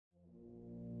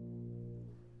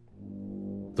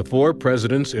The four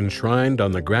presidents enshrined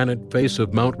on the granite face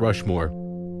of Mount Rushmore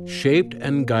shaped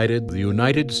and guided the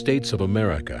United States of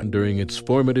America during its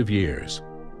formative years.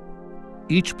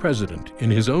 Each president,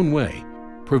 in his own way,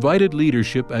 provided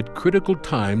leadership at critical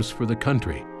times for the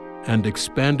country and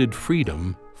expanded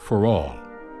freedom for all.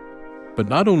 But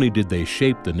not only did they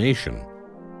shape the nation,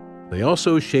 they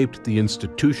also shaped the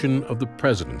institution of the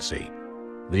presidency,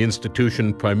 the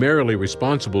institution primarily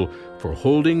responsible for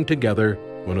holding together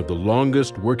one of the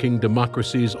longest working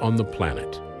democracies on the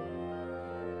planet.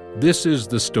 This is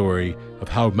the story of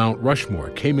how Mount Rushmore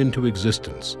came into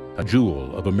existence, a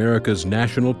jewel of America's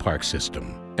national park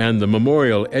system, and the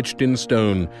memorial etched in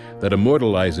stone that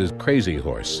immortalizes Crazy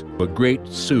Horse, a great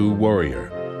Sioux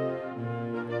warrior.